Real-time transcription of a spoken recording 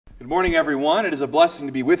Good morning, everyone. It is a blessing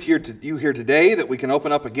to be with you here today, that we can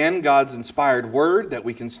open up again God's inspired word, that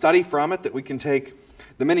we can study from it, that we can take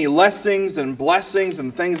the many lessons and blessings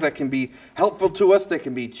and things that can be helpful to us, that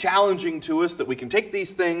can be challenging to us, that we can take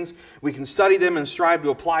these things, we can study them and strive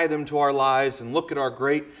to apply them to our lives and look at our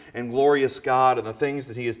great and glorious God and the things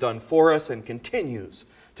that He has done for us and continues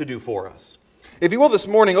to do for us. If you will this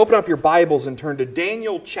morning, open up your Bibles and turn to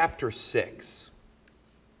Daniel chapter 6.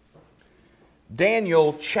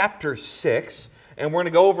 Daniel chapter 6, and we're going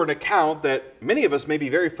to go over an account that many of us may be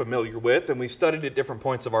very familiar with, and we've studied at different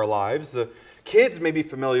points of our lives. The kids may be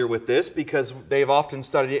familiar with this because they've often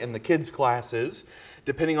studied it in the kids' classes,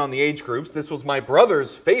 depending on the age groups. This was my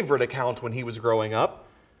brother's favorite account when he was growing up,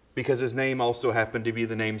 because his name also happened to be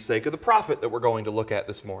the namesake of the prophet that we're going to look at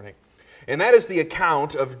this morning. And that is the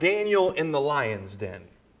account of Daniel in the lion's den.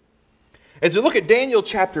 As you look at Daniel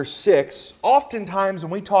chapter 6, oftentimes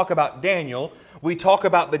when we talk about Daniel, we talk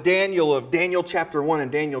about the Daniel of Daniel chapter 1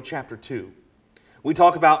 and Daniel chapter 2. We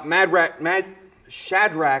talk about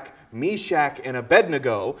Shadrach, Meshach, and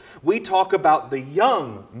Abednego. We talk about the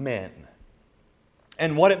young men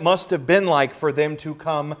and what it must have been like for them to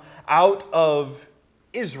come out of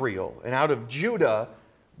Israel and out of Judah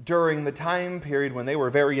during the time period when they were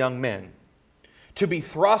very young men, to be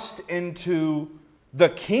thrust into the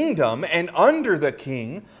kingdom and under the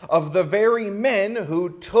king of the very men who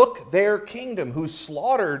took their kingdom, who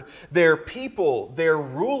slaughtered their people, their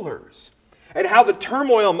rulers. And how the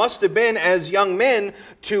turmoil must have been as young men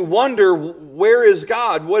to wonder, where is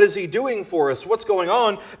God? What is He doing for us? What's going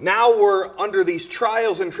on? Now we're under these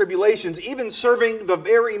trials and tribulations, even serving the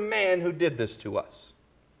very man who did this to us.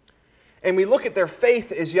 And we look at their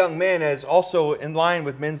faith as young men as also in line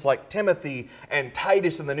with men like Timothy and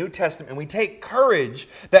Titus in the New Testament. And we take courage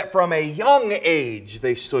that from a young age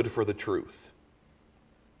they stood for the truth.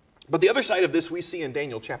 But the other side of this we see in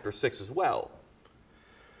Daniel chapter 6 as well.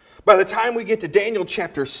 By the time we get to Daniel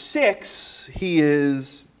chapter 6, he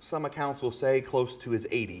is, some accounts will say, close to his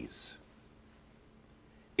 80s.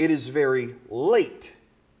 It is very late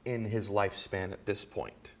in his lifespan at this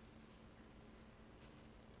point.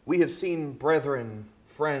 We have seen brethren,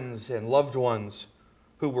 friends, and loved ones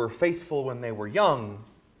who were faithful when they were young,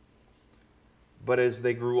 but as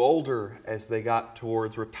they grew older, as they got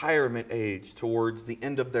towards retirement age, towards the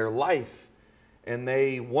end of their life, and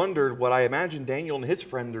they wondered what I imagine Daniel and his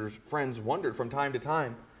friends wondered from time to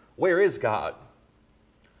time, where is God?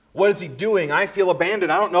 What is He doing? I feel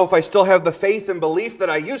abandoned. I don't know if I still have the faith and belief that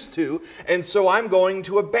I used to, and so I'm going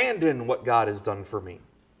to abandon what God has done for me.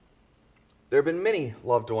 There have been many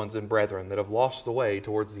loved ones and brethren that have lost the way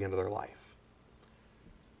towards the end of their life.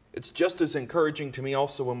 It's just as encouraging to me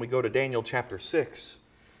also when we go to Daniel chapter 6,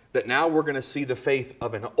 that now we're going to see the faith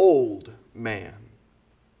of an old man.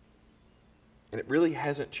 And it really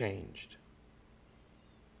hasn't changed.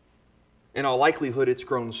 In all likelihood, it's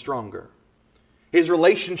grown stronger. His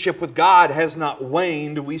relationship with God has not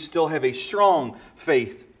waned. We still have a strong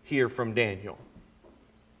faith here from Daniel.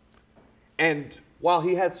 And while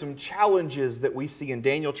he had some challenges that we see in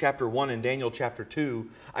Daniel chapter 1 and Daniel chapter 2,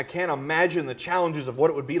 I can't imagine the challenges of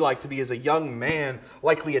what it would be like to be as a young man,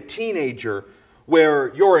 likely a teenager,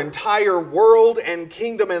 where your entire world and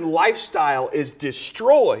kingdom and lifestyle is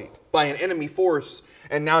destroyed by an enemy force,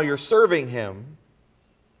 and now you're serving him.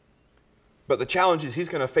 But the challenges he's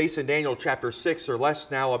going to face in Daniel chapter 6 are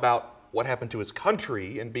less now about what happened to his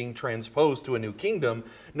country and being transposed to a new kingdom.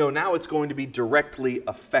 No, now it's going to be directly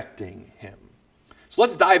affecting him. So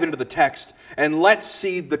let's dive into the text and let's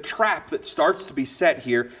see the trap that starts to be set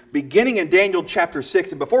here, beginning in Daniel chapter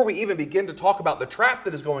 6. And before we even begin to talk about the trap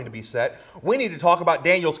that is going to be set, we need to talk about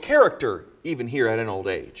Daniel's character, even here at an old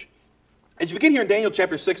age. As you begin here in Daniel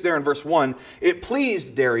chapter 6, there in verse 1, it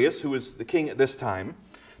pleased Darius, who was the king at this time,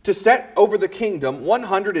 to set over the kingdom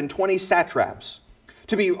 120 satraps,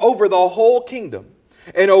 to be over the whole kingdom,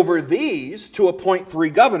 and over these to appoint 3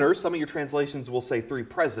 governors. Some of your translations will say 3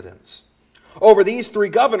 presidents. Over these 3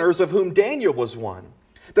 governors, of whom Daniel was one,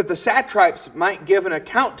 that the satraps might give an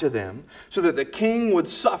account to them, so that the king would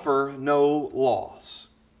suffer no loss.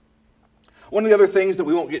 One of the other things that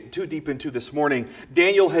we won't get too deep into this morning,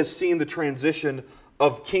 Daniel has seen the transition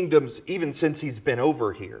of kingdoms even since he's been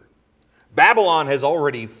over here. Babylon has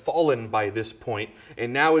already fallen by this point,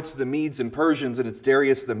 and now it's the Medes and Persians, and it's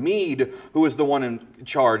Darius the Mede who is the one in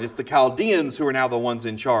charge. It's the Chaldeans who are now the ones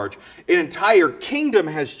in charge. An entire kingdom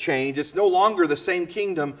has changed. It's no longer the same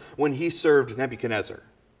kingdom when he served Nebuchadnezzar.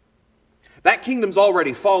 That kingdom's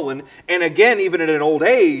already fallen, and again, even at an old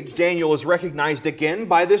age, Daniel is recognized again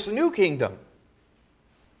by this new kingdom.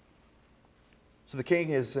 So the king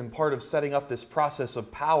is in part of setting up this process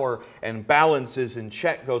of power and balances in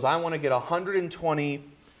check, goes, I want to get 120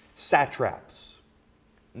 satraps,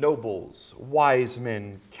 nobles, wise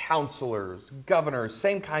men, counselors, governors,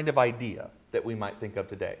 same kind of idea that we might think of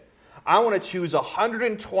today. I want to choose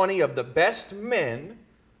 120 of the best men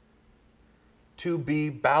to be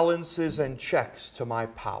balances and checks to my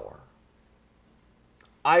power.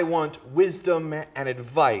 I want wisdom and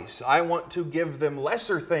advice. I want to give them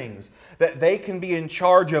lesser things that they can be in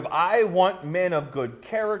charge of. I want men of good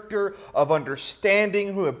character, of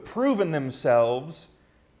understanding, who have proven themselves.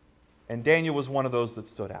 And Daniel was one of those that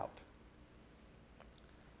stood out.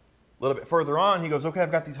 A little bit further on, he goes, okay,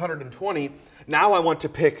 I've got these 120. Now I want to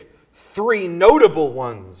pick 3 notable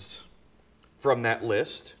ones from that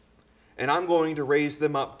list, and I'm going to raise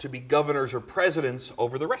them up to be governors or presidents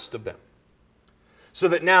over the rest of them. So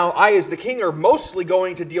that now I, as the king, are mostly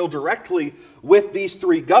going to deal directly with these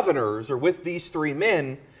 3 governors or with these 3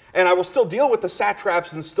 men, and I will still deal with the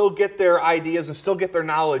satraps and still get their ideas and still get their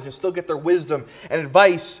knowledge and still get their wisdom and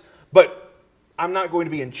advice, but I'm not going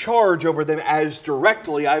to be in charge over them as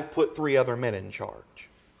directly. I've put 3 other men in charge.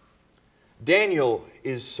 Daniel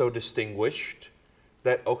is so distinguished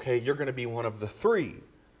that, okay, you're going to be one of the 3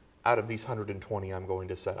 out of these 120 I'm going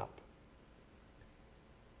to set up.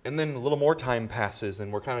 And then a little more time passes,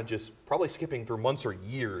 and we're kind of just probably skipping through months or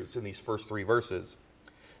years in these first 3 verses.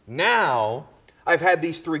 Now, I've had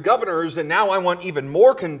these 3 governors, and now I want even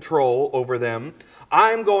more control over them.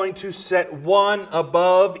 I'm going to set one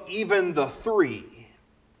above even the 3.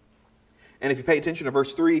 And if you pay attention to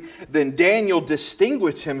verse 3, then Daniel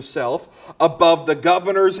distinguished himself above the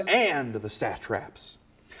governors and the satraps,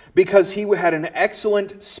 because he had an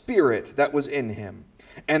excellent spirit that was in him.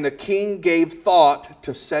 And the king gave thought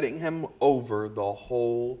to setting him over the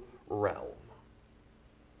whole realm.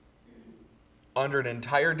 Under an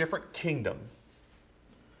entire different kingdom,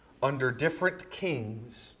 under different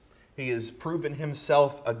kings, he has proven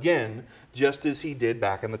himself again, just as he did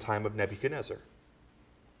back in the time of Nebuchadnezzar.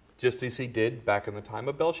 Just as he did back in the time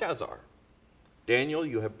of Belshazzar. Daniel,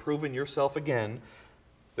 you have proven yourself again.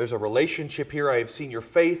 There's a relationship here. I have seen your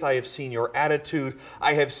faith. I have seen your attitude.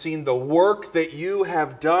 I have seen the work that you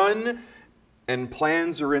have done. And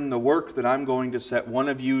plans are in the work that I'm going to set one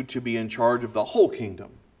of you to be in charge of the whole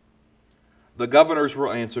kingdom. The governors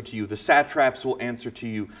will answer to you. The satraps will answer to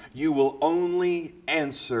you. You will only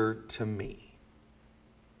answer to me.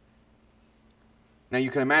 Now you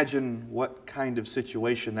can imagine what kind of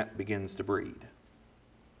situation that begins to breed.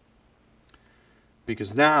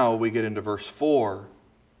 Because now we get into verse 4.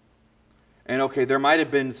 And okay, there might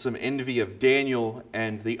have been some envy of Daniel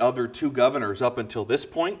and the other 2 governors up until this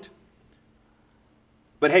point.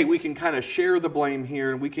 But hey, we can kind of share the blame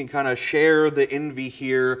here, and we can kind of share the envy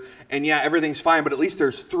here. And yeah, everything's fine, but at least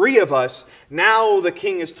there's 3 of us. Now the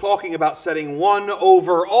king is talking about setting one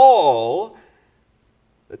over all.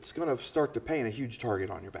 That's going to start to paint a huge target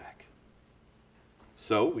on your back.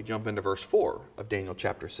 So we jump into verse 4 of Daniel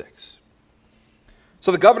chapter 6.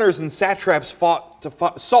 So the governors and satraps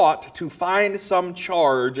sought to find some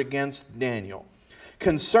charge against Daniel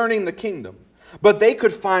concerning the kingdom. But they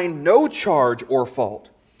could find no charge or fault,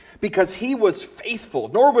 because he was faithful,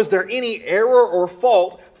 nor was there any error or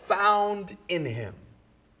fault found in him.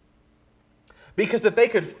 Because if they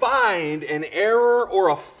could find an error or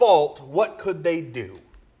a fault, what could they do?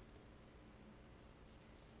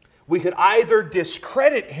 We could either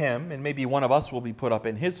discredit him, and maybe one of us will be put up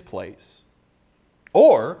in his place,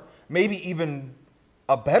 or maybe even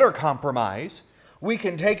a better compromise, we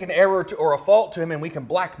can take an error or a fault to him and we can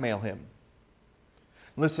blackmail him.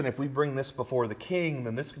 Listen, if we bring this before the king,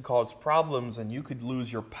 then this could cause problems and you could lose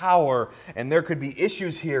your power and there could be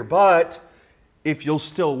issues here. But if you'll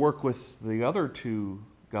still work with the other 2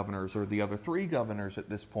 governors or the other 3 governors at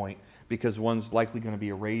this point, because one's likely going to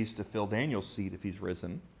be raised to fill Daniel's seat if he's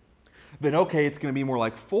risen, then okay, it's going to be more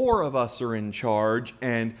like 4 of us are in charge,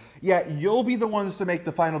 and yeah, you'll be the ones to make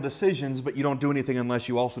the final decisions, but you don't do anything unless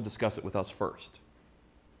you also discuss it with us first.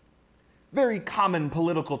 Very common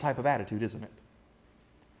political type of attitude, isn't it?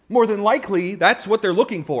 More than likely, that's what they're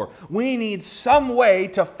looking for. We need some way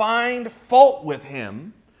to find fault with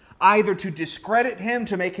him, either to discredit him,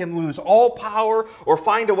 to make him lose all power, or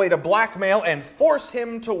find a way to blackmail and force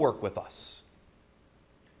him to work with us.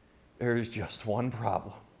 There's just one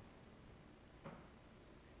problem.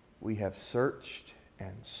 We have searched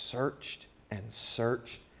and searched and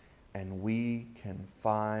searched, and we can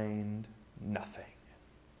find nothing.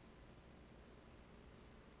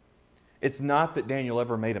 It's not that Daniel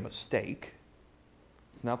ever made a mistake.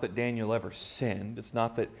 It's not that Daniel ever sinned. It's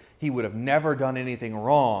not that he would have never done anything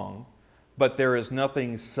wrong. but there is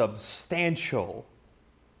nothing substantial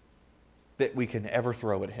that we can ever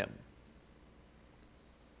throw at him.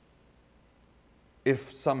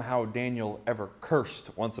 If somehow Daniel ever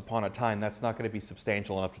cursed once upon a time, that's not going to be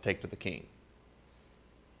substantial enough to take to the king.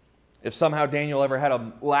 If somehow Daniel ever had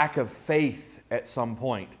a lack of faith at some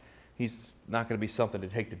point, he's not going to be something to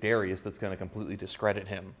take to Darius that's going to completely discredit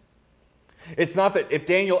him. It's not that if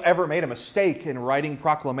Daniel ever made a mistake in writing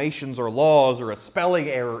proclamations or laws or a spelling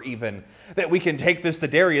error even, that we can take this to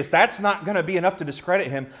Darius. That's not going to be enough to discredit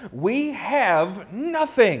him. We have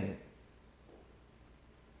nothing.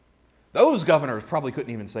 Those governors probably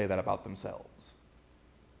couldn't even say that about themselves.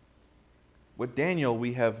 With Daniel,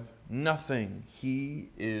 we have nothing. He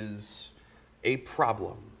is a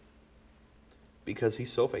problem because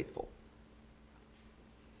he's so faithful.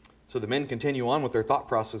 So the men continue on with their thought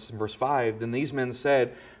process in verse 5. Then these men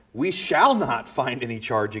said, "We shall not find any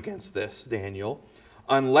charge against this Daniel,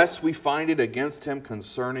 unless we find it against him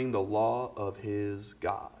concerning the law of his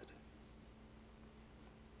God."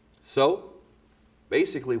 So,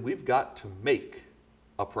 basically, we've got to make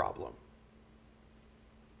a problem.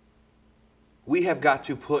 We have got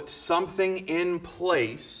to put something in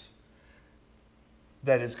place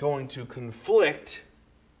that is going to conflict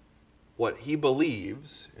what he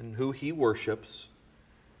believes and who he worships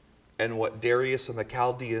and what Darius and the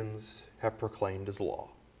Chaldeans have proclaimed as law.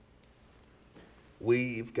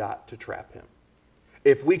 We've got to trap him.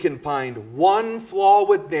 If we can find one flaw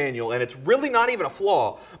with Daniel, and it's really not even a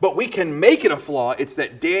flaw, but we can make it a flaw, it's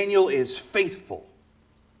that Daniel is faithful.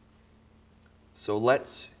 So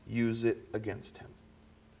let's use it against him.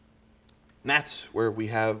 And that's where we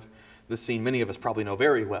have the scene many of us probably know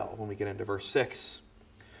very well when we get into verse 6.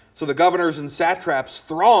 So the governors and satraps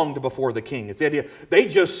thronged before the king. It's the idea, they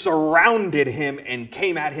just surrounded him and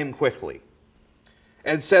came at him quickly.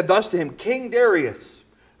 And said thus to him, "King Darius,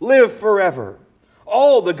 live forever.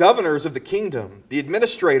 All the governors of the kingdom, the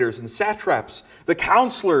administrators and satraps, the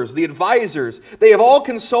counselors, the advisors, they have all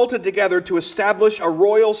consulted together to establish a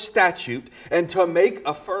royal statute and to make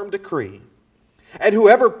a firm decree. And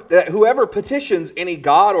whoever petitions any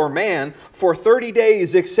god or man for 30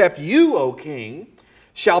 days except you, O king,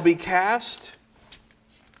 shall be cast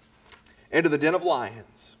into the den of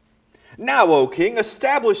lions. Now, O king,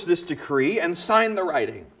 establish this decree and sign the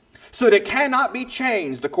writing, so that it cannot be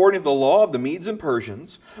changed according to the law of the Medes and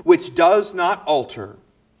Persians, which does not alter."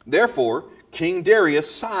 Therefore, King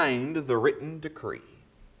Darius signed the written decree.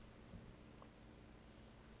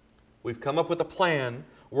 We've come up with a plan.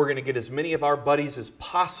 We're going to get as many of our buddies as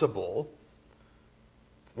possible.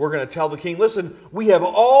 We're going to tell the king, "Listen, we have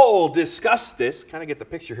all discussed this." Kind of get the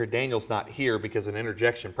picture here. Daniel's not here because an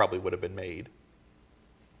interjection probably would have been made.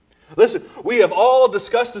 "Listen, we have all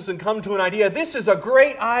discussed this and come to an idea. This is a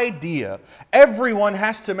great idea. Everyone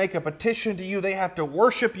has to make a petition to you. They have to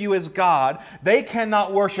worship you as God. They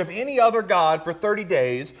cannot worship any other God for 30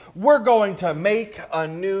 days. We're going to make a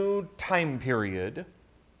new time period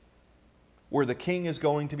where the king is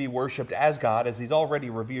going to be worshiped as God, as he's already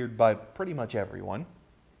revered by pretty much everyone.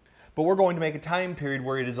 But we're going to make a time period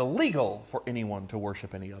where it is illegal for anyone to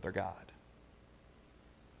worship any other God."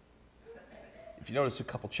 If you notice a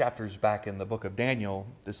couple chapters back in the book of Daniel,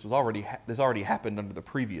 this already happened under the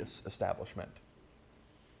previous establishment.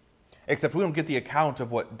 Except we don't get the account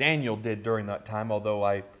of what Daniel did during that time, although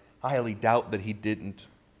I highly doubt that he didn't.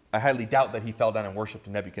 I highly doubt that he fell down and worshipped a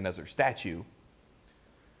Nebuchadnezzar statue.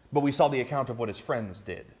 But we saw the account of what his friends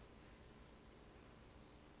did.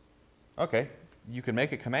 Okay, you can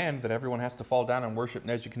make a command that everyone has to fall down and worship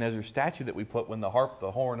Nebuchadnezzar's statue that we put when the harp,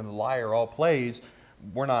 the horn, and the lyre all plays.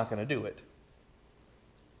 We're not going to do it.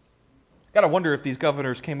 Got to wonder if these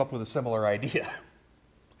governors came up with a similar idea.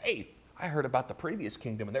 Hey, I heard about the previous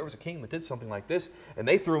kingdom, and there was a king that did something like this, and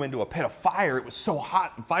they threw him into a pit of fire. It was so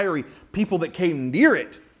hot and fiery, people that came near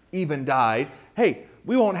it even died. Hey,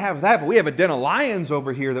 we won't have that, but we have a den of lions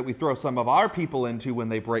over here that we throw some of our people into when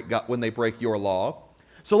they break your law.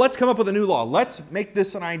 So let's come up with a new law. Let's make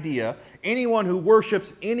this an idea. Anyone who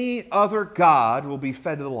worships any other god will be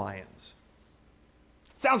fed to the lions.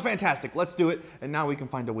 Sounds fantastic. Let's do it. And now we can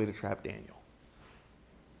find a way to trap Daniel.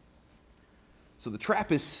 So the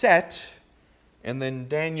trap is set, and then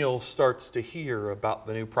Daniel starts to hear about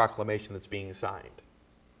the new proclamation that's being signed.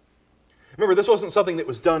 Remember, this wasn't something that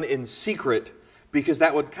was done in secret, because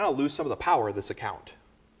that would kind of lose some of the power of this account.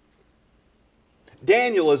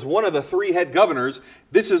 Daniel is one of the 3 head governors.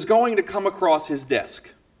 This is going to come across his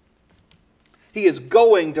desk. He is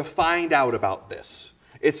going to find out about this.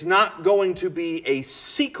 It's not going to be a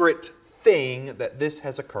secret thing that this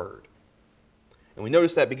has occurred. And we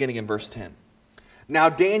notice that beginning in verse 10. Now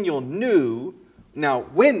Daniel knew Now,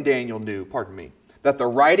 when Daniel knew, that the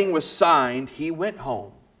writing was signed, he went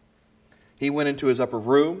home. He went into his upper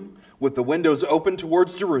room with the windows open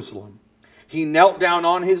towards Jerusalem. He knelt down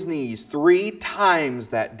on his knees 3 times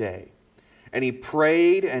that day, and he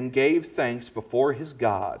prayed and gave thanks before his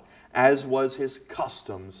God, as was his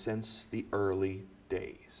custom since the early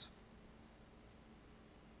days.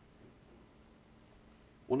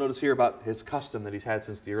 We'll notice here about his custom that he's had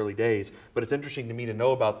since the early days, but it's interesting to me to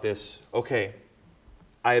know about this. Okay,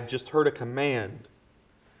 I have just heard a command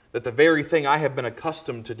that the very thing I have been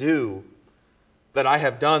accustomed to do, that I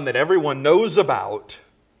have done, that everyone knows about,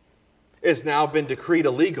 has now been decreed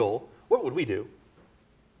illegal. What would we do?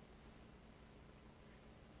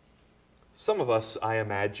 Some of us, I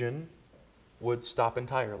imagine, would stop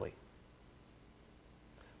entirely.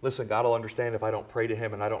 Listen, God will understand if I don't pray to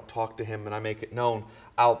Him and I don't talk to Him and I make it known.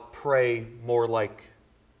 I'll pray more like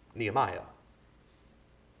Nehemiah.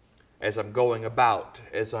 As I'm going about,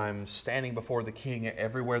 as I'm standing before the King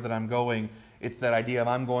everywhere that I'm going, it's that idea of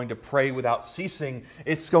I'm going to pray without ceasing.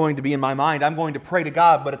 It's going to be in my mind. I'm going to pray to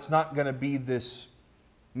God, but it's not going to be this,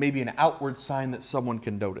 maybe an outward sign that someone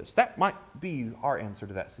can notice. That might be our answer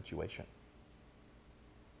to that situation.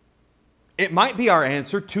 It might be our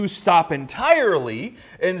answer to stop entirely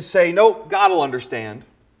and say, no, God will understand.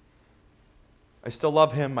 I still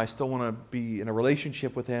love Him. I still want to be in a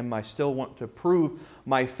relationship with Him. I still want to prove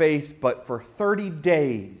my faith. But for 30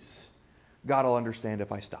 days, God will understand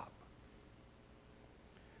if I stop.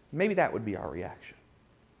 Maybe that would be our reaction.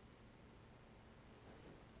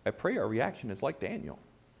 I pray our reaction is like Daniel.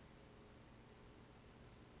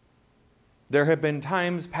 There have been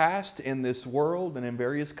times past in this world and in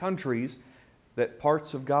various countries that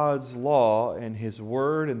parts of God's law and His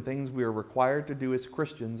Word and things we are required to do as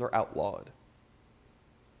Christians are outlawed.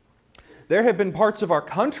 There have been parts of our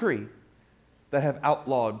country that have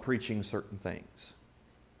outlawed preaching certain things.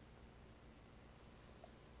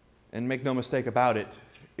 And make no mistake about it,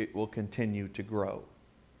 it will continue to grow.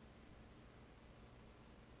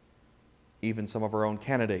 Even some of our own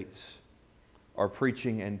candidates are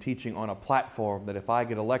preaching and teaching on a platform that if I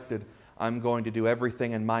get elected, I'm going to do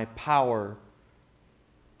everything in my power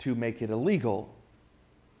to make it illegal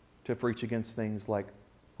to preach against things like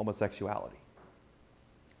homosexuality.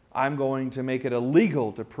 I'm going to make it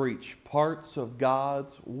illegal to preach parts of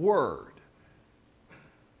God's Word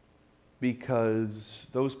because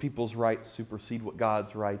those people's rights supersede what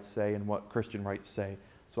God's rights say and what Christian rights say.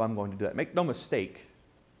 So I'm going to do that. Make no mistake.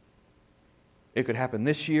 It could happen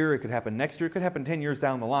this year, it could happen next year, it could happen 10 years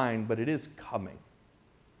down the line, but it is coming.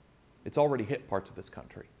 It's already hit parts of this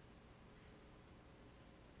country.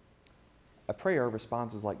 I pray our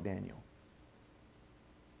response is like Daniel.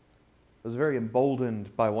 I was very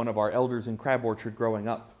emboldened by one of our elders in Crab Orchard growing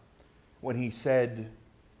up when he said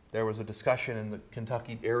there was a discussion in the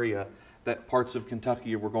Kentucky area that parts of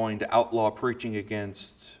Kentucky were going to outlaw preaching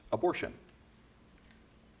against abortion.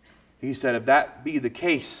 He said, if that be the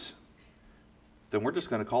case, then we're just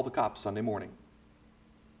going to call the cops Sunday morning.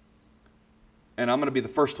 And I'm going to be the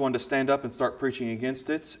first one to stand up and start preaching against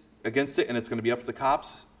it, and it's going to be up to the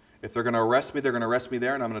cops. If they're going to arrest me, they're going to arrest me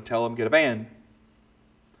there, and I'm going to tell them, get a van.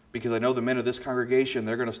 Because I know the men of this congregation,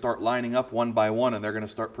 they're going to start lining up one by one, and they're going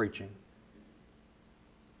to start preaching.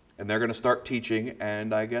 And they're going to start teaching,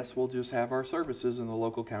 and I guess we'll just have our services in the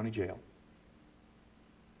local county jail.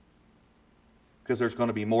 Because there's going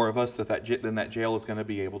to be more of us than that jail is going to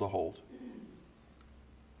be able to hold.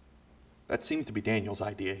 That seems to be Daniel's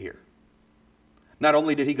idea here. Not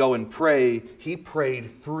only did he go and pray, he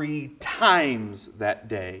prayed 3 times that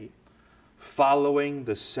day, following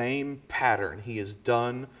the same pattern he has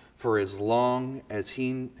done for as long as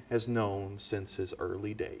he has known since his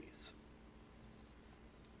early days.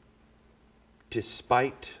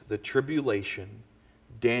 Despite the tribulation,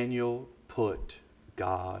 Daniel put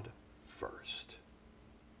God first.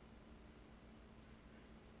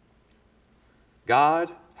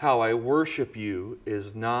 God, how I worship you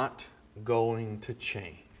is not going to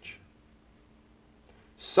change.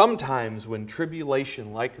 Sometimes when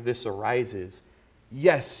tribulation like this arises,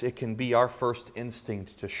 yes, it can be our first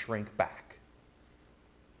instinct to shrink back.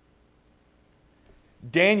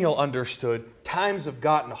 Daniel understood times have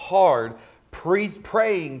gotten hard.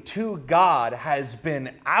 Praying to God has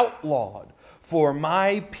been outlawed for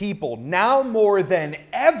my people. Now more than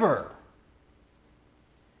ever,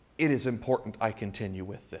 it is important I continue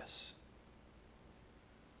with this.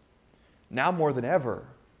 Now more than ever,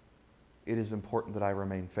 it is important that I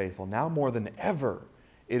remain faithful. Now more than ever,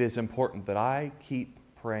 it is important that I keep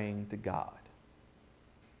praying to God.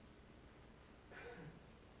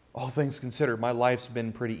 All things considered, my life's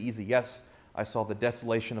been pretty easy. Yes, I saw the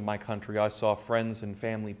desolation of my country. I saw friends and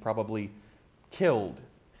family probably killed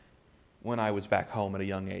when I was back home at a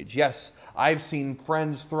young age. Yes, I've seen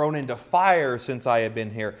friends thrown into fire since I have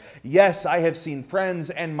been here. Yes, I have seen friends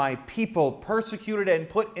and my people persecuted and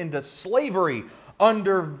put into slavery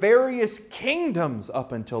under various kingdoms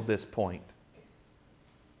up until this point.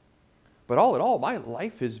 But all in all, my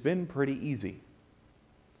life has been pretty easy.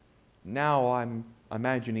 Now I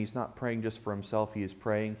imagine he's not praying just for himself. He is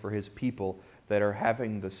praying for his people that are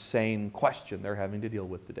having the same question they're having to deal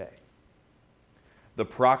with today. The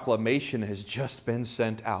proclamation has just been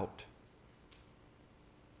sent out.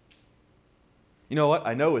 You know what?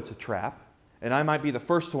 I know it's a trap, and I might be the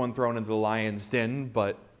first one thrown into the lion's den,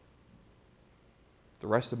 but the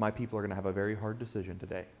rest of my people are going to have a very hard decision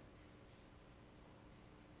today.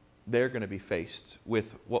 They're going to be faced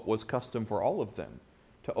with what was custom for all of them,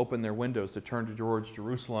 to open their windows, to turn towards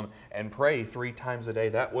Jerusalem and pray 3 times a day.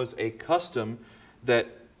 That was a custom that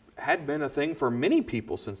had been a thing for many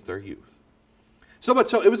people since their youth. So much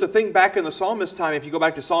so, it was a thing back in the psalmist time. If you go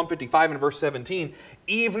back to Psalm 55 and verse 17,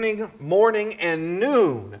 evening, morning, and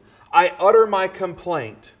noon, I utter my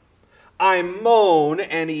complaint. I moan,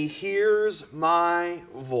 and he hears my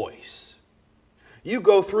voice. You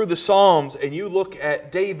go through the Psalms and you look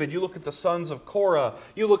at David, you look at the sons of Korah,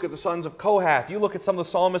 you look at the sons of Kohath, you look at some of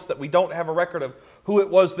the psalmists that we don't have a record of who it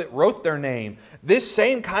was that wrote their name. This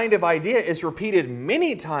same kind of idea is repeated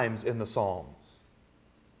many times in the Psalms.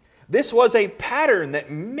 This was a pattern that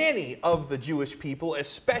many of the Jewish people,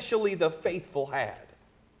 especially the faithful, had.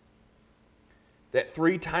 That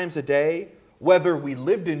 3 times a day, whether we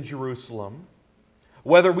lived in Jerusalem,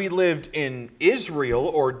 whether we lived in Israel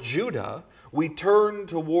or Judah, we turn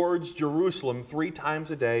towards Jerusalem 3 times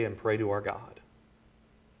a day and pray to our God.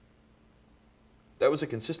 That was a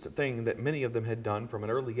consistent thing that many of them had done from an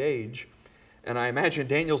early age, and I imagine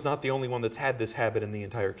Daniel's not the only one that's had this habit in the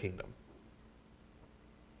entire kingdom.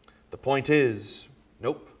 The point is,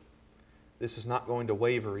 nope, this is not going to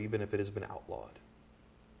waver even if it has been outlawed.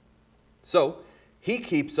 So, he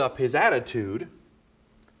keeps up his attitude,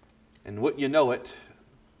 and wouldn't you know it,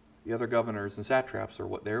 the other governors and satraps are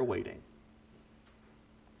what they're awaiting.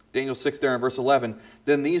 Daniel 6 there in verse 11,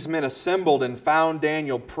 then these men assembled and found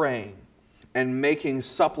Daniel praying and making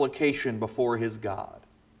supplication before his God.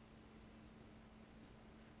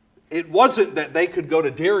 It wasn't that they could go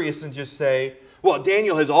to Darius and just say, well,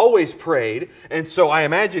 Daniel has always prayed, and so I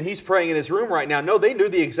imagine he's praying in his room right now. No, they knew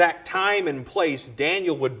the exact time and place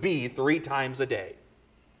Daniel would be 3 times a day.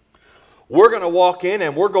 We're going to walk in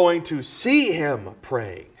and we're going to see him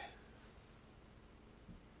praying.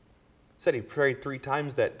 Said he prayed 3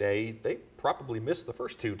 times that day. They probably missed the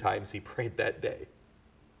first 2 times he prayed that day.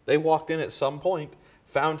 They walked in at some point,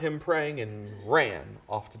 found him praying, and ran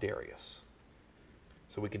off to Darius.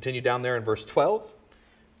 So we continue down there in verse 12.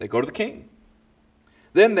 They go to the king.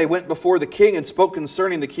 Then they went before the king and spoke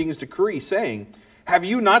concerning the king's decree, saying, have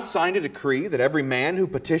you not signed a decree that every man who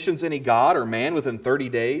petitions any god or man within 30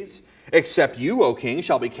 days, except you, O king,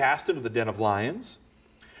 shall be cast into the den of lions?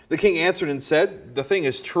 The king answered and said, the thing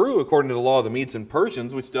is true according to the law of the Medes and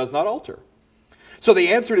Persians, which does not alter. So they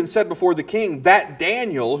answered and said before the king, that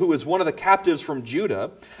Daniel, who is one of the captives from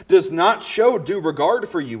Judah, does not show due regard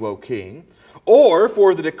for you, O king, or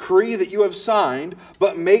for the decree that you have signed,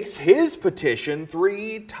 but makes his petition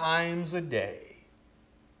 3 times a day.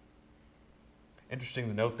 Interesting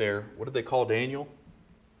to note there, what did they call Daniel?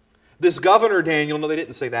 This governor Daniel, no, they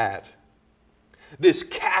didn't say that. This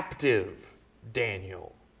captive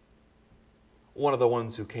Daniel. One of the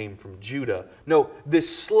ones who came from Judah. No,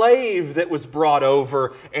 this slave that was brought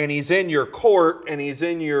over, and he's in your court, and he's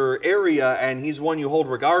in your area, and he's one you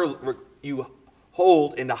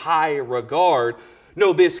hold in high regard.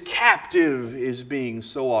 No, this captive is being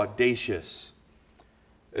so audacious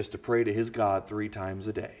as to pray to his God 3 times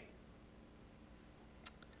a day.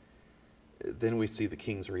 Then we see the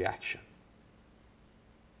king's reaction.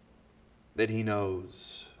 That he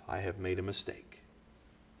knows, I have made a mistake.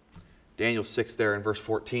 Daniel 6 there in verse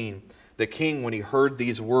 14. The king, when he heard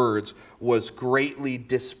these words, was greatly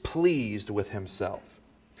displeased with himself,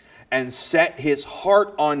 and set his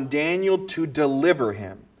heart on Daniel to deliver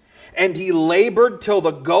him. And he labored till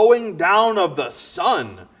the going down of the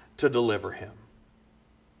sun to deliver him.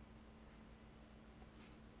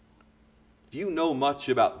 If you know much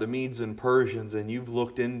about the Medes and Persians and you've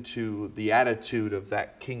looked into the attitude of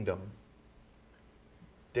that kingdom,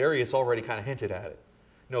 Darius already kind of hinted at it.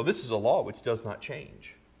 No, this is a law which does not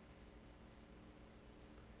change.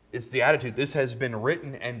 It's the attitude. This has been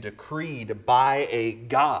written and decreed by a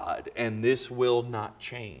God, and this will not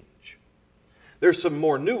change. There's some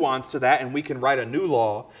more nuance to that, and we can write a new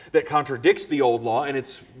law that contradicts the old law, and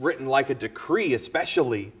it's written like a decree,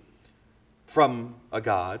 especially from a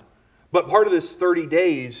God. But part of this 30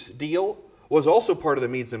 days deal was also part of the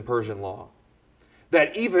Medes and Persian law.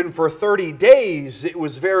 That even for 30 days, it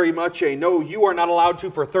was very much a no, you are not allowed to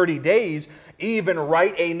for 30 days even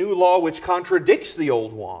write a new law which contradicts the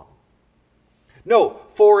old one. No,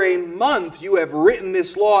 for a month you have written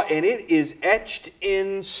this law and it is etched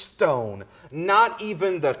in stone. Not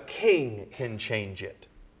even the king can change it.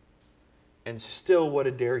 And still, what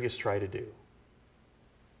did Darius try to do?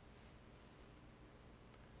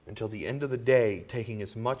 Until the end of the day, taking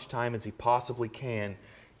as much time as he possibly can,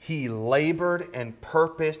 he labored and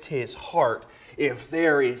purposed his heart. If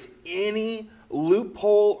there is any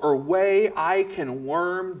loophole or way I can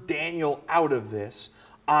worm Daniel out of this,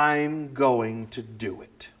 I'm going to do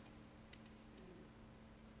it.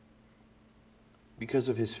 Because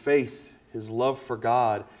of his faith, his love for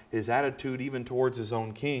God, his attitude even towards his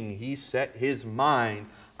own king, he set his mind,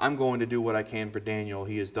 I'm going to do what I can for Daniel.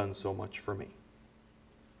 He has done so much for me.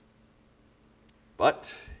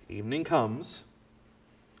 But evening comes.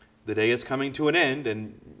 The day is coming to an end,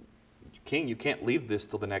 and king, you can't leave this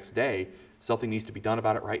till the next day. Something needs to be done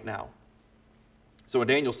about it right now. So in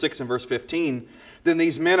Daniel 6 and verse 15, then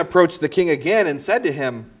these men approached the king again and said to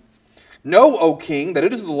him, Know, O king, that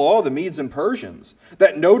it is the law of the Medes and Persians,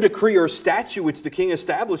 that no decree or statute which the king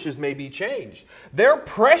establishes may be changed. They're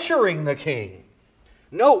pressuring the king.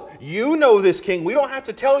 No, you know this, king. We don't have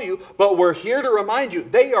to tell you, but we're here to remind you.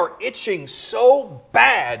 They are itching so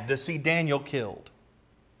bad to see Daniel killed.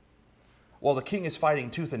 While the king is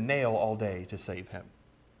fighting tooth and nail all day to save him.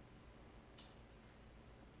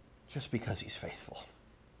 Just because he's faithful.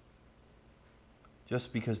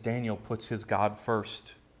 Just because Daniel puts his God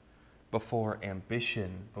first before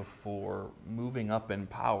ambition, before moving up in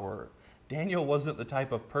power. Daniel wasn't the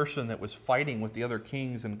type of person that was fighting with the other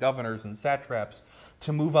kings and governors and satraps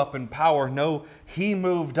to move up in power. No, he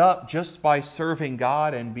moved up just by serving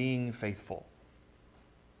God and being faithful.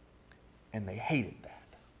 And they hated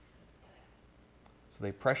that. So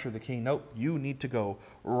they pressure the king, nope, you need to go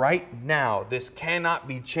right now. This cannot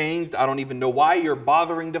be changed. I don't even know why you're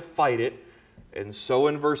bothering to fight it. And so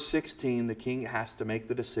in verse 16, the king has to make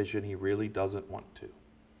the decision he really doesn't want to.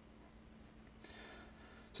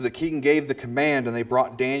 So the king gave the command, and they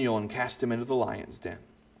brought Daniel and cast him into the lion's den.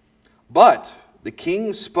 But the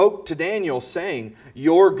king spoke to Daniel, saying,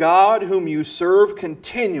 Your God, whom you serve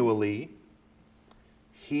continually,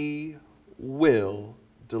 he will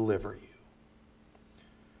deliver you.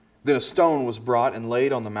 Then a stone was brought and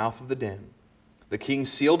laid on the mouth of the den. The king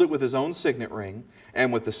sealed it with his own signet ring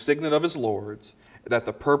and with the signet of his lords, that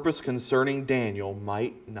the purpose concerning Daniel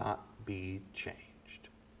might not be changed.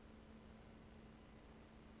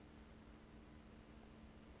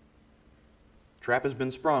 Trap has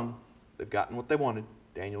been sprung. They've gotten what they wanted.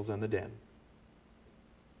 Daniel's in the den.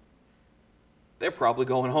 They're probably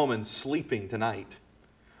going home and sleeping tonight,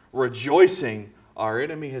 rejoicing our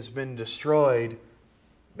enemy has been destroyed.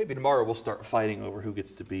 Maybe tomorrow we'll start fighting over who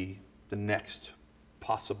gets to be the next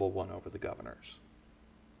possible one over the governors.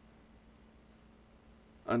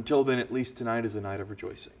 Until then, at least tonight is a night of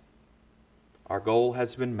rejoicing. Our goal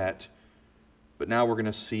has been met, but now we're going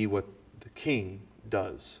to see what the king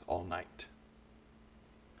does all night.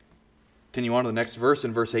 Continue on to the next verse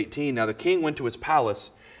in verse 18. Now the king went to his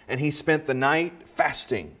palace, and he spent the night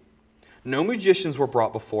fasting. No magicians were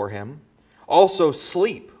brought before him. Also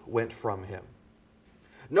sleep went from him.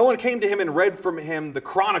 No one came to him and read from him the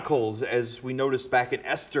chronicles, as we noticed back in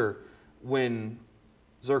Esther when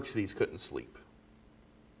Xerxes couldn't sleep.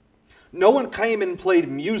 No one came and played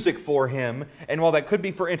music for him, and while that could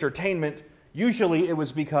be for entertainment, usually it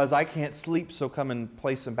was because I can't sleep, so come and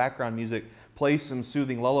play some background music, play some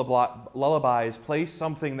soothing lullabies, play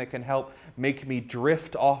something that can help make me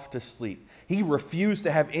drift off to sleep. He refused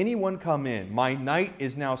to have anyone come in. My night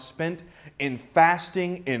is now spent in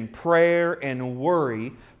fasting, in prayer, and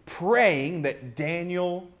worry, praying that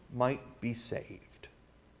Daniel might be saved.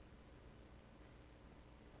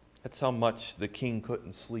 That's how much the king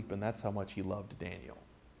couldn't sleep, and that's how much he loved Daniel.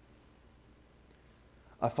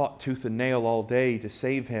 I fought tooth and nail all day to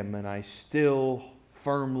save him, and I still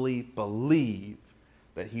firmly believe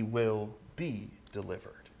that he will be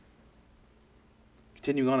delivered.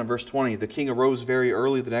 Continuing on in verse 20, the king arose very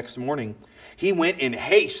early the next morning. He went in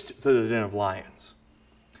haste to the den of lions.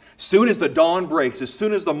 Soon as the dawn breaks, as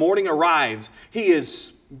soon as the morning arrives, he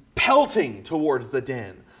is pelting towards the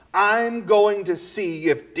den. I'm going to see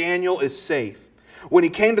if Daniel is safe. When he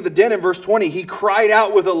came to the den in verse 20, he cried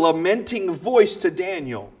out with a lamenting voice to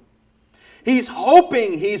Daniel. He's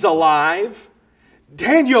hoping he's alive.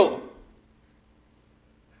 Daniel!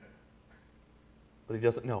 But he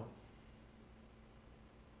doesn't know.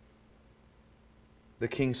 The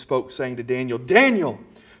king spoke, saying to Daniel, Daniel,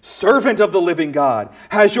 servant of the living God,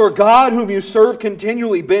 has your God whom you serve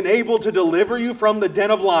continually been able to deliver you from the den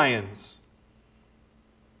of lions?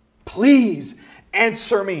 Please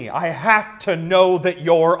answer me. I have to know that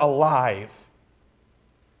you're alive.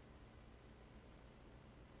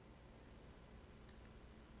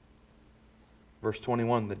 Verse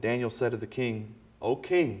 21, that Daniel said to the king, O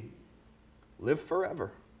king, live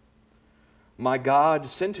forever. My God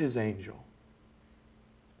sent his angel.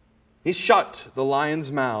 He shut the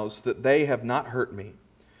lions' mouths that they have not hurt me,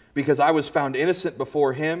 because I was found innocent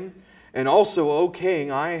before him. And also, O king,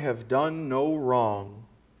 I have done no wrong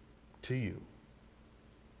to you.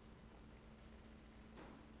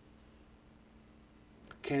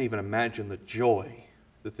 Can't even imagine the joy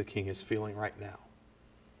that the king is feeling right now.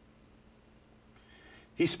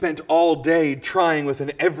 He spent all day trying with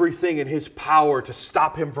everything in his power to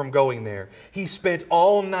stop him from going there. He spent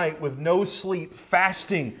all night with no sleep,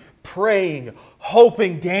 fasting, praying,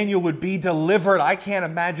 hoping Daniel would be delivered. I can't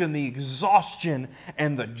imagine the exhaustion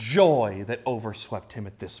and the joy that overswept him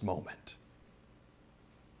at this moment.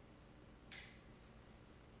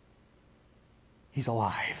 He's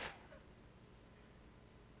alive.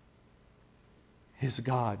 His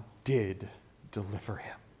God did deliver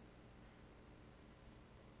him.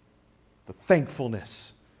 The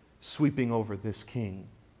thankfulness sweeping over this king,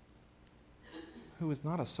 who is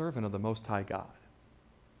not a servant of the Most High God.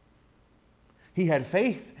 He had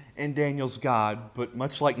faith in Daniel's God, but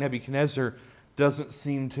much like Nebuchadnezzar, doesn't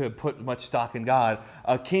seem to put much stock in God.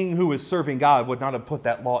 A king who is serving God would not have put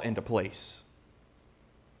that law into place.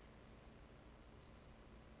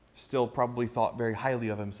 Still probably thought very highly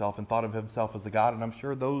of himself and thought of himself as a god, and I'm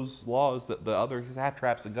sure those laws that the other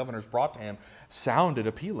satraps and governors brought to him sounded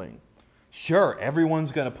appealing. Sure,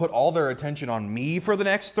 everyone's going to put all their attention on me for the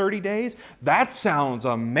next 30 days. That sounds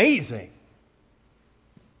amazing.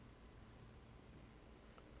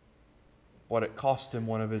 But it cost him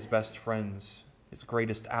one of his best friends, his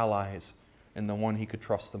greatest allies, and the one he could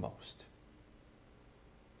trust the most.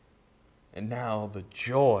 And now the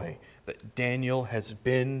joy that Daniel has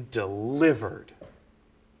been delivered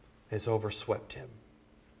has overswept him.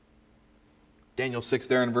 Daniel 6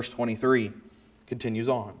 there in verse 23 continues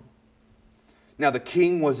on. Now the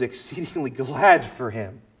king was exceedingly glad for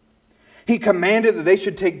him. He commanded that they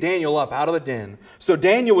should take Daniel up out of the den. So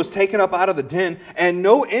Daniel was taken up out of the den, and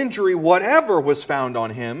no injury whatever was found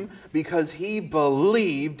on him, because he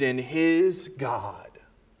believed in his God.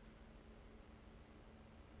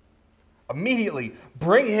 Immediately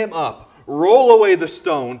bring him up, roll away the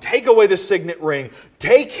stone, take away the signet ring,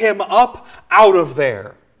 take him up out of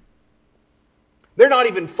there. They're not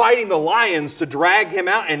even fighting the lions to drag him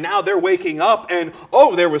out, and now they're waking up and,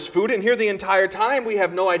 oh, there was food in here the entire time. We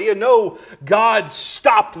have no idea. No, God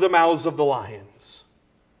stopped the mouths of the lions.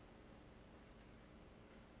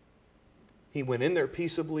 He went in there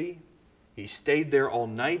peaceably. He stayed there all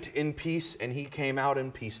night in peace, and he came out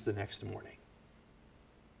in peace the next morning.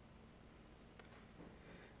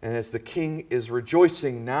 And as the king is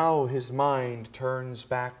rejoicing, now his mind turns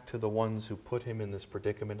back to the ones who put him in this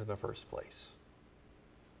predicament in the first place.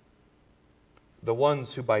 The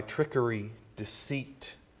ones who by trickery,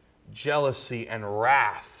 deceit, jealousy, and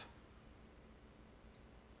wrath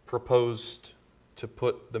proposed to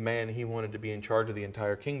put the man he wanted to be in charge of the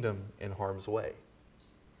entire kingdom in harm's way.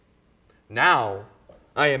 Now,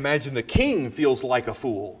 I imagine the king feels like a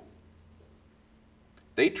fool.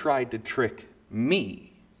 They tried to trick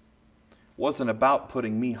me. It wasn't about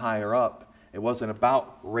putting me higher up. It wasn't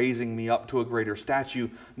about raising me up to a greater statue.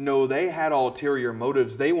 No, they had ulterior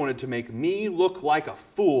motives. They wanted to make me look like a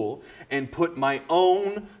fool and put my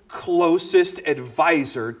own closest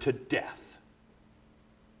advisor to death.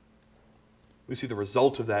 We see the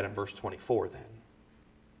result of that in verse 24 then.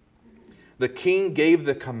 The king gave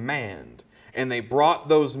the command, and they brought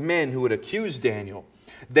those men who had accused Daniel.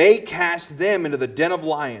 They cast them into the den of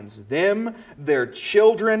lions, them, their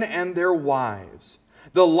children, and their wives.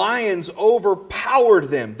 The lions overpowered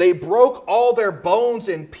them. They broke all their bones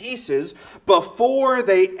in pieces before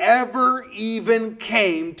they ever even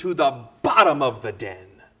came to the bottom of the den.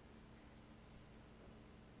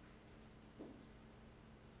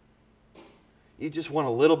 You just want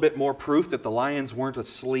a little bit more proof that the lions weren't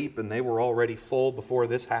asleep and they were already full before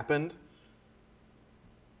this happened?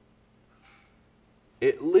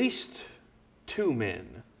 At least 2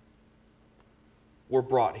 men were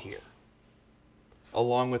brought here,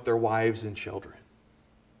 along with their wives and children.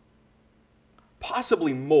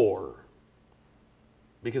 Possibly more.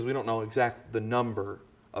 because we don't know exact the number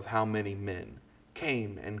of how many men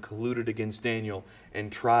came and colluded against Daniel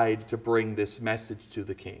and tried to bring this message to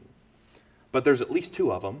the king. But there's at least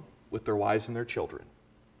 2 of them with their wives and their children.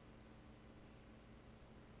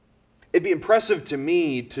 It'd be impressive to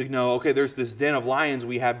me to know, okay, there's this den of lions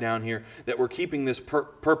we have down here that we're keeping this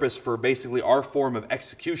purpose for basically our form of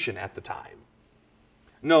execution at the time.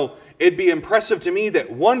 No, it'd be impressive to me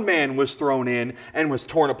that 1 man was thrown in and was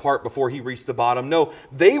torn apart before he reached the bottom. No,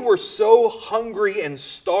 they were so hungry and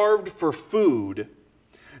starved for food,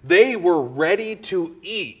 they were ready to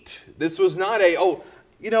eat. This was not a, oh,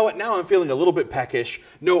 you know what, now I'm feeling a little bit peckish.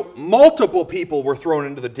 No, multiple people were thrown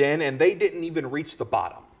into the den and they didn't even reach the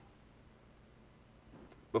bottom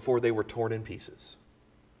before they were torn in pieces.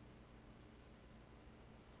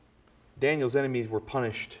 Daniel's enemies were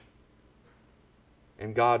punished,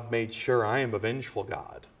 and God made sure, I am a vengeful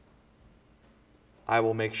God. I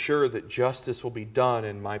will make sure that justice will be done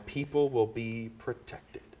and my people will be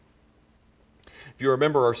protected. If you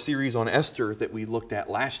remember our series on Esther that we looked at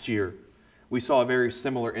last year, we saw a very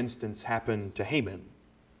similar instance happen to Haman.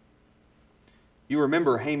 You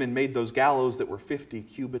remember Haman made those gallows that were 50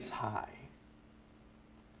 cubits high.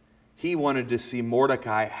 He wanted to see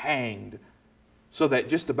Mordecai hanged so that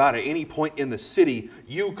just about at any point in the city,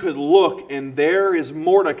 you could look and there is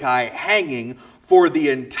Mordecai hanging for the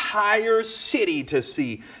entire city to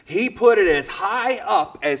see. He put it as high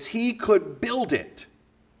up as he could build it.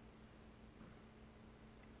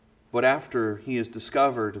 But after he has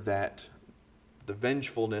discovered that the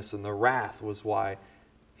vengefulness and the wrath was why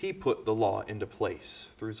he put the law into place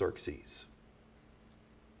through Xerxes.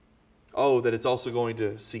 Oh, that it's also going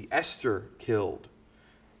to see Esther killed.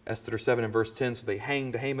 Esther 7 and verse 10, so they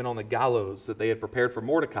hanged Haman on the gallows that they had prepared for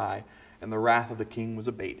Mordecai, and the wrath of the king was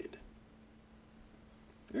abated.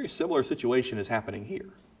 A very similar situation is happening here.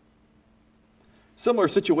 Similar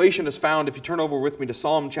situation is found if you turn over with me to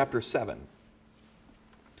Psalm chapter 7.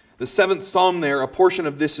 The 7th Psalm there, a portion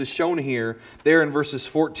of this is shown here, there in verses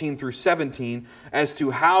 14 through 17, as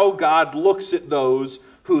to how God looks at those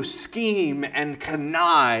who scheme and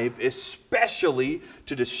connive, especially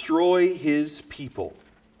to destroy his people.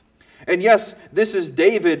 And yes, this is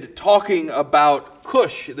David talking about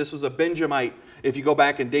Cush. This was a Benjamite, if you go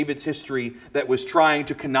back in David's history, that was trying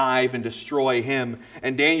to connive and destroy him.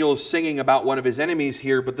 And Daniel is singing about one of his enemies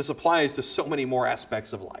here, but this applies to so many more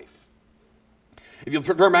aspects of life. If you'll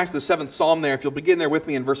turn back to the 7th Psalm there, if you'll begin there with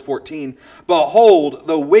me in verse 14, behold,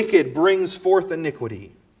 the wicked brings forth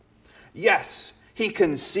iniquity. Yes, he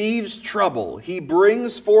conceives trouble. He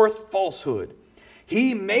brings forth falsehood.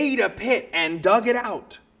 He made a pit and dug it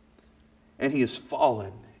out, and he has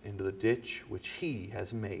fallen into the ditch which he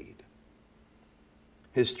has made.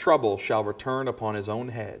 His trouble shall return upon his own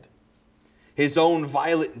head. His own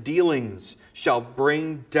violent dealings shall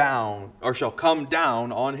come down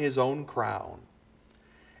on his own crown.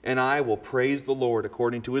 And I will praise the Lord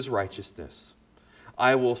according to his righteousness.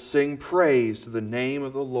 I will sing praise to the name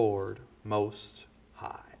of the Lord Most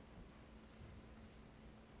High.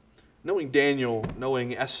 Knowing Daniel,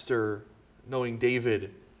 knowing Esther, knowing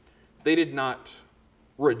David, they did not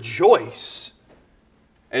rejoice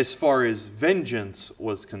as far as vengeance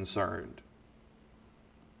was concerned.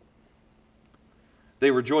 They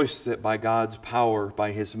rejoiced that by God's power,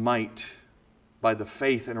 by his might, by the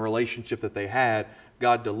faith and relationship that they had,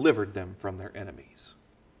 God delivered them from their enemies.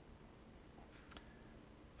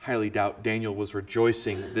 Highly doubt Daniel was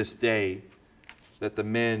rejoicing this day that the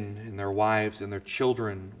men and their wives and their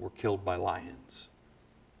children were killed by lions.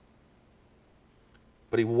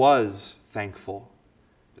 But he was thankful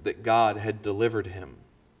that God had delivered him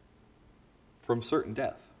from certain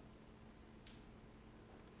death.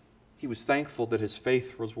 He was thankful that his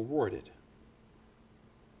faith was rewarded.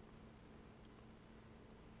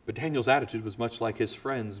 But Daniel's attitude was much like his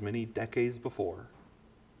friends many decades before.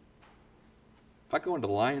 If I go into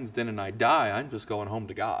the lion's den and I die, I'm just going home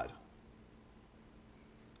to God.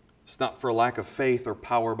 It's not for a lack of faith or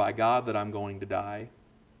power by God that I'm going to die.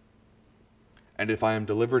 And if I am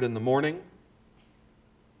delivered in the morning,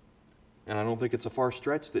 and I don't think it's a far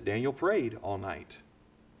stretch that Daniel prayed all night,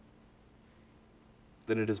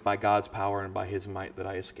 then it is by God's power and by his might that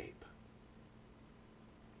I escape.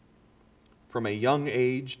 From a young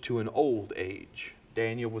age to an old age,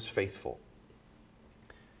 Daniel was faithful.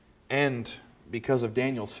 And because of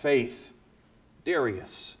Daniel's faith,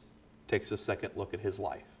 Darius takes a second look at his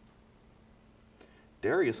life.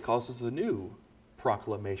 Darius causes a new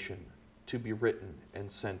proclamation to be written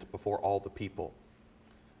and sent before all the people,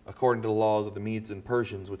 according to the laws of the Medes and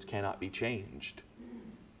Persians, which cannot be changed.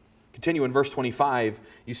 Continue in verse 25,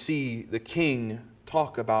 you see the king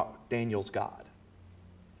talk about Daniel's God.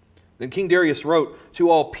 Then King Darius wrote, "To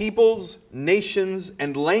all peoples, nations,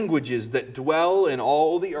 and languages that dwell in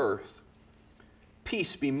all the earth,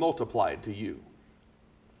 peace be multiplied to you.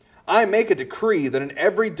 I make a decree that in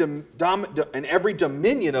every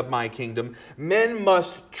dominion of my kingdom, men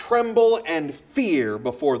must tremble and fear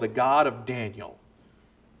before the God of Daniel.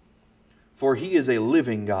 For he is a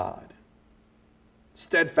living God,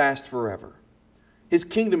 steadfast forever. His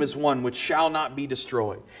kingdom is one which shall not be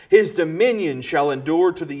destroyed. His dominion shall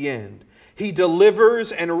endure to the end. He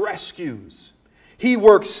delivers and rescues. He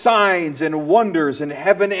works signs and wonders in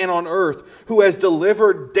heaven and on earth, who has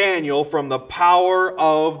delivered Daniel from the power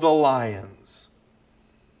of the lions."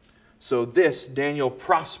 So this Daniel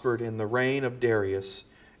prospered in the reign of Darius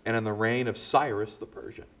and in the reign of Cyrus the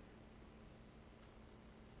Persian.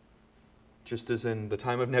 Just as in the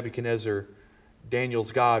time of Nebuchadnezzar,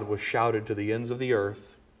 Daniel's God was shouted to the ends of the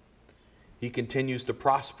earth, he continues to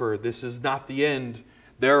prosper. This is not the end.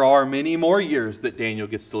 There are many more years that Daniel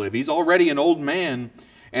gets to live. He's already an old man,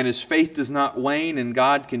 and his faith does not wane, and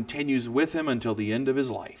God continues with him until the end of his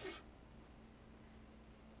life.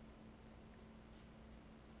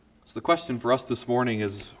 So the question for us this morning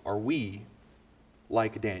is, are we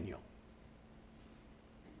like Daniel?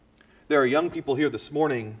 There are young people here this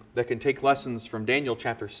morning that can take lessons from Daniel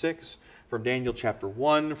chapter 6, from Daniel chapter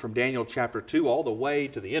 1, from Daniel chapter 2, all the way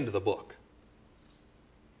to the end of the book.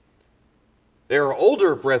 There are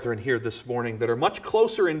older brethren here this morning that are much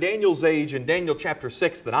closer in Daniel's age in Daniel chapter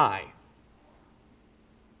 6 than I.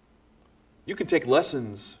 You can take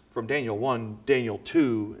lessons from Daniel 1, Daniel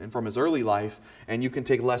 2, and from his early life, and you can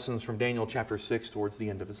take lessons from Daniel chapter 6 towards the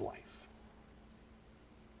end of his life.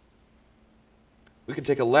 We can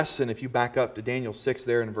take a lesson, if you back up to Daniel 6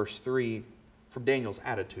 there in verse 3, from Daniel's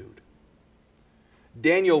attitude.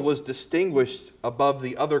 Daniel was distinguished above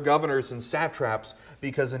the other governors and satraps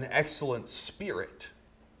because an excellent spirit,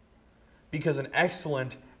 because an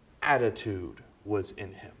excellent attitude was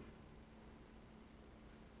in him.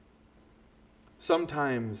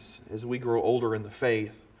 Sometimes, as we grow older in the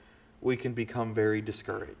faith, we can become very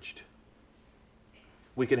discouraged.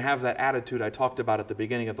 We can have that attitude I talked about at the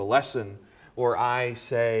beginning of the lesson, where I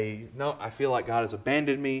say, no, I feel like God has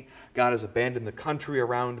abandoned me. God has abandoned the country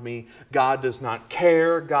around me. God does not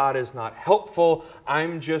care. God is not helpful.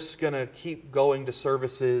 I'm just going to keep going to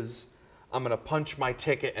services. I'm going to punch my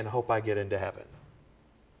ticket and hope I get into heaven.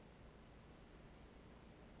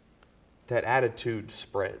 That attitude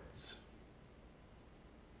spreads.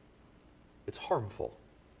 It's harmful.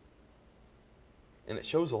 And it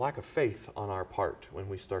shows a lack of faith on our part when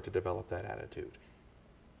we start to develop that attitude.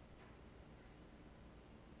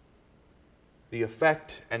 The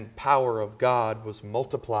effect and power of God was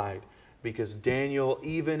multiplied because Daniel,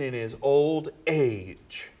 even in his old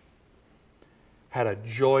age, had a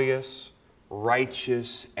joyous,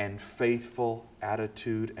 righteous, and faithful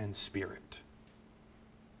attitude and spirit.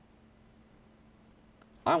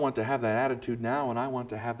 I want to have that attitude now, and I want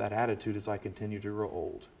to have that attitude as I continue to grow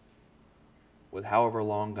old, with however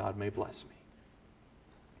long God may bless me.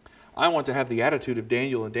 I want to have the attitude of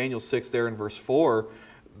Daniel in Daniel 6 there in verse 4,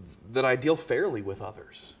 that I deal fairly with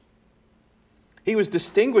others. He was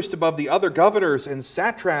distinguished above the other governors and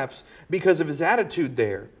satraps because of his attitude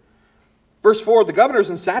there. Verse 4, the governors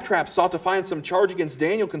and satraps sought to find some charge against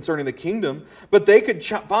Daniel concerning the kingdom, but they could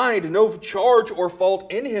find no charge or fault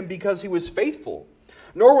in him because he was faithful,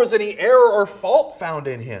 nor was any error or fault found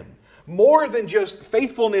in him. More than just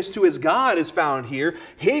faithfulness to his God is found here.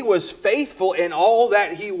 He was faithful in all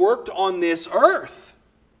that he worked on this earth.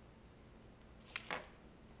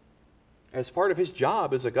 As part of his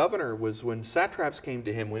job as a governor was when satraps came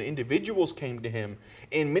to him, when individuals came to him.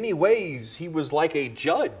 In many ways, he was like a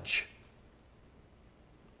judge.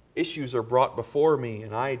 Issues are brought before me,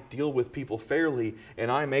 and I deal with people fairly, and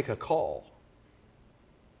I make a call.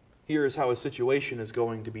 Here is how a situation is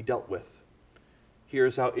going to be dealt with. Here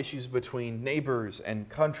is how issues between neighbors and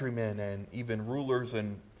countrymen and even rulers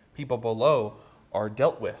and people below are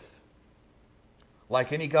dealt with.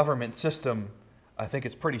 Like any government system, I think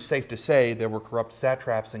it's pretty safe to say there were corrupt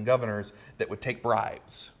satraps and governors that would take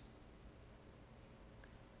bribes,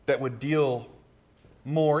 that would deal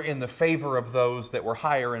more in the favor of those that were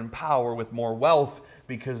higher in power with more wealth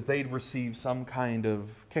because they'd receive some kind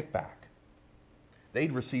of kickback.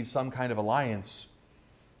 They'd receive some kind of alliance.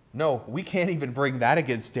 No, we can't even bring that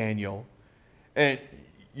against Daniel. And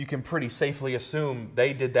you can pretty safely assume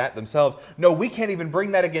they did that themselves. No, we can't even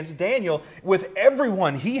bring that against Daniel. With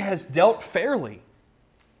everyone, he has dealt fairly.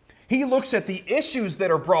 He looks at the issues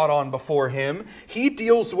that are brought on before him. He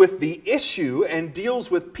deals with the issue and deals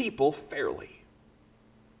with people fairly.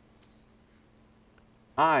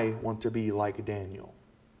 I want to be like Daniel.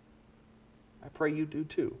 I pray you do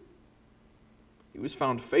too. He was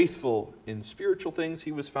found faithful in spiritual things.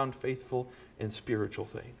 He was found faithful in spiritual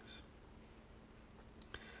things.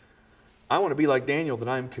 I want to be like Daniel, that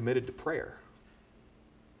I am committed to prayer.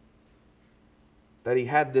 That he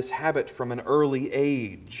had this habit from an early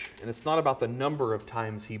age. And it's not about the number of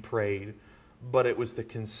times he prayed, but it was the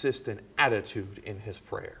consistent attitude in his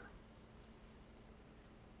prayer.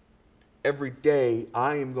 Every day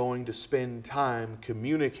I am going to spend time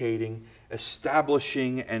communicating,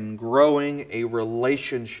 establishing, and growing a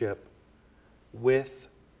relationship with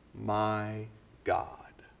my God.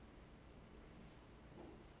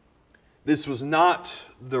 This was not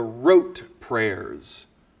the rote prayers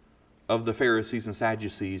of the Pharisees and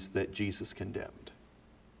Sadducees that Jesus condemned.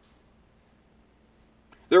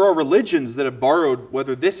 There are religions that have borrowed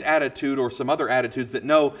whether this attitude or some other attitudes that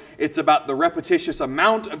know it's about the repetitious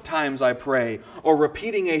amount of times I pray or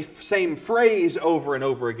repeating a same phrase over and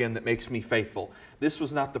over again that makes me faithful. This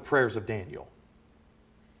was not the prayers of Daniel.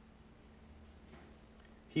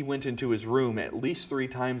 He went into his room at least 3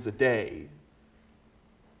 times a day.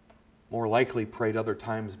 More likely prayed other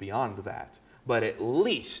times beyond that. But at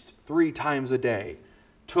least 3 times a day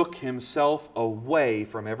took himself away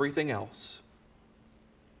from everything else,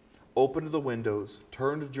 opened the windows,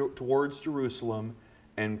 turned towards Jerusalem,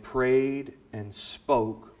 and prayed and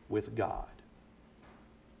spoke with God.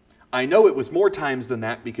 I know it was more times than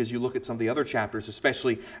that because you look at some of the other chapters,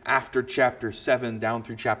 especially after chapter 7 down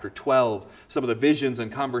through chapter 12, some of the visions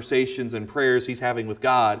and conversations and prayers he's having with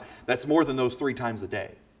God. That's more than those 3 times a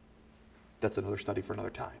day. That's another study for another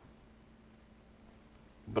time.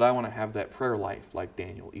 But I want to have that prayer life like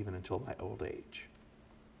Daniel even until my old age.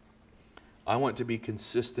 I want to be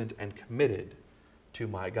consistent and committed to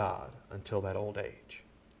my God until that old age.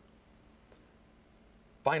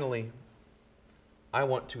 Finally, I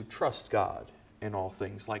want to trust God in all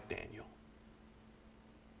things like Daniel.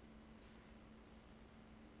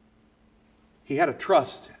 He had a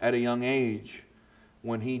trust at a young age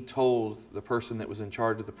when he told the person that was in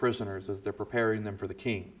charge of the prisoners as they're preparing them for the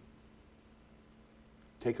king,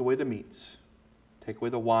 take away the meats, take away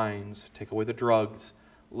the wines, take away the drugs,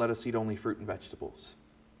 let us eat only fruit and vegetables.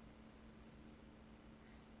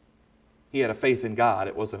 He had a faith in God.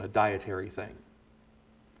 It wasn't a dietary thing.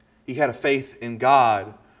 He had a faith in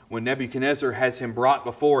God when Nebuchadnezzar has him brought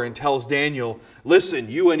before and tells Daniel, listen,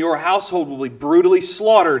 you and your household will be brutally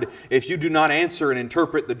slaughtered if you do not answer and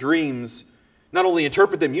interpret the dreams. Not only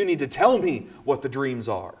interpret them, you need to tell me what the dreams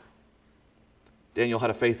are. Daniel had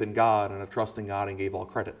a faith in God and a trust in God and gave all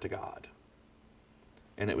credit to God.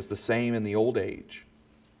 And it was the same in the old age.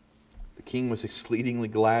 The king was exceedingly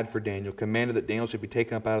glad for Daniel, commanded that Daniel should be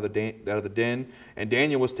taken up out of the den. And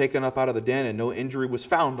Daniel was taken up out of the den, and no injury was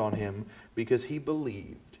found on him because he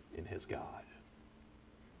believed in his God.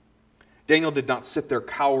 Daniel did not sit there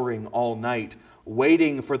cowering all night,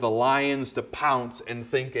 waiting for the lions to pounce and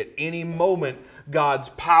think at any moment God's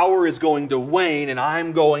power is going to wane and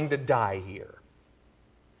I'm going to die here.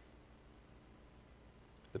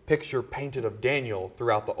 The picture painted of Daniel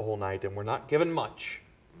throughout the whole night, and we're not given much.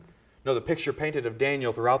 No, the picture painted of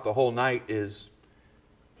Daniel throughout the whole night is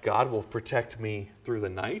God will protect me through the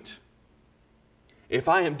night. If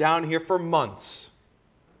I am down here for months,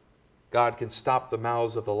 God can stop the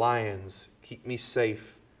mouths of the lions, keep me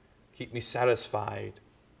safe, keep me satisfied,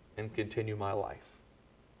 and continue my life.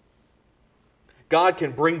 God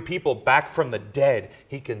can bring people back from the dead.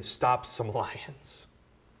 He can stop some lions.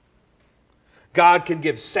 God can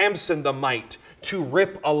give Samson the might to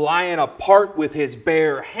rip a lion apart with his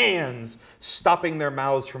bare hands. Stopping their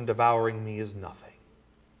mouths from devouring me is nothing.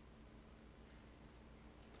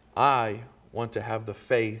 I want to have the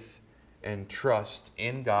faith and trust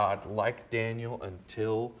in God like Daniel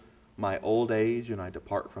until my old age and I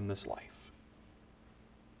depart from this life.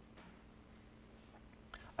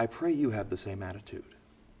 I pray you have the same attitude.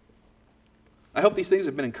 I hope these things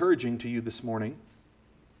have been encouraging to you this morning.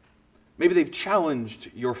 Maybe they've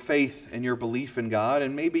challenged your faith and your belief in God,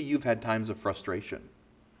 and maybe you've had times of frustration.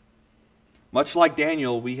 Much like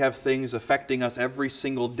Daniel, we have things affecting us every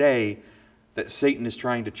single day that Satan is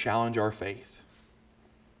trying to challenge our faith.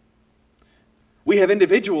 We have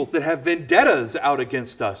individuals that have vendettas out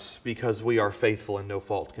against us because we are faithful and no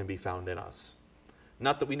fault can be found in us.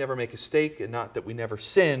 Not that we never make a mistake and not that we never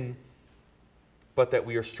sin, but that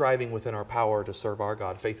we are striving within our power to serve our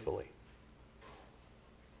God faithfully.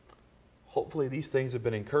 Hopefully these things have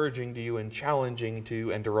been encouraging to you and challenging to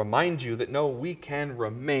you and to remind you that no, we can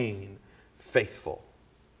remain faithful.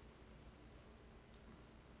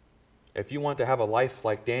 If you want to have a life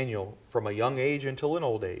like Daniel from a young age until an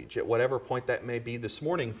old age, at whatever point that may be this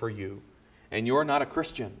morning for you, and you're not a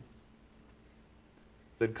Christian,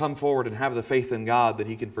 then come forward and have the faith in God that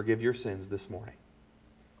He can forgive your sins this morning.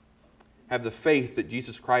 Have the faith that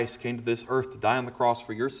Jesus Christ came to this earth to die on the cross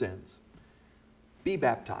for your sins. Be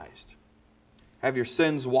baptized. Have your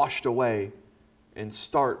sins washed away and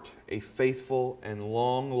start a faithful and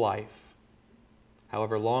long life,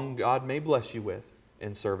 however long God may bless you with,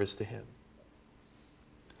 in service to Him.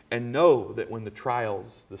 And know that when the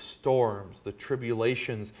trials, the storms, the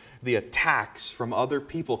tribulations, the attacks from other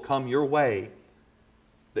people come your way,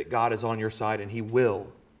 that God is on your side and He will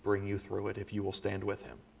bring you through it if you will stand with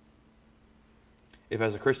Him. If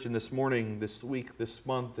as a Christian this morning, this week, this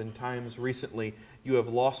month, and times recently, you have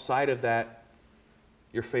lost sight of that,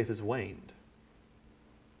 your faith has waned.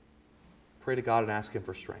 Pray to God and ask Him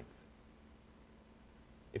for strength.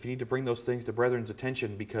 If you need to bring those things to brethren's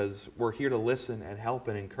attention, because we're here to listen and help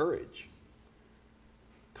and encourage,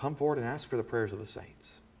 come forward and ask for the prayers of the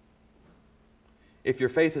saints. If your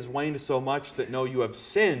faith has waned so much that no, you have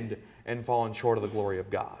sinned and fallen short of the glory of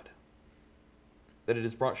God, that it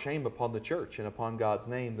has brought shame upon the church and upon God's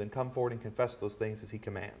name, then come forward and confess those things as He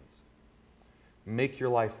commands. Make your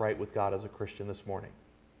life right with God as a Christian this morning.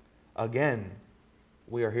 Again,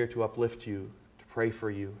 we are here to uplift you, to pray for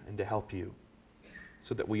you, and to help you,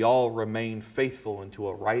 so that we all remain faithful into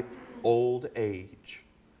a ripe old age,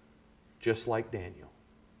 just like Daniel,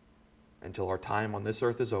 until our time on this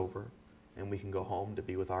earth is over and we can go home to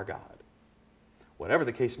be with our God. Whatever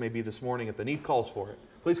the case may be this morning, if the need calls for it,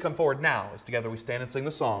 please come forward now as together we stand and sing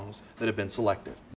the songs that have been selected.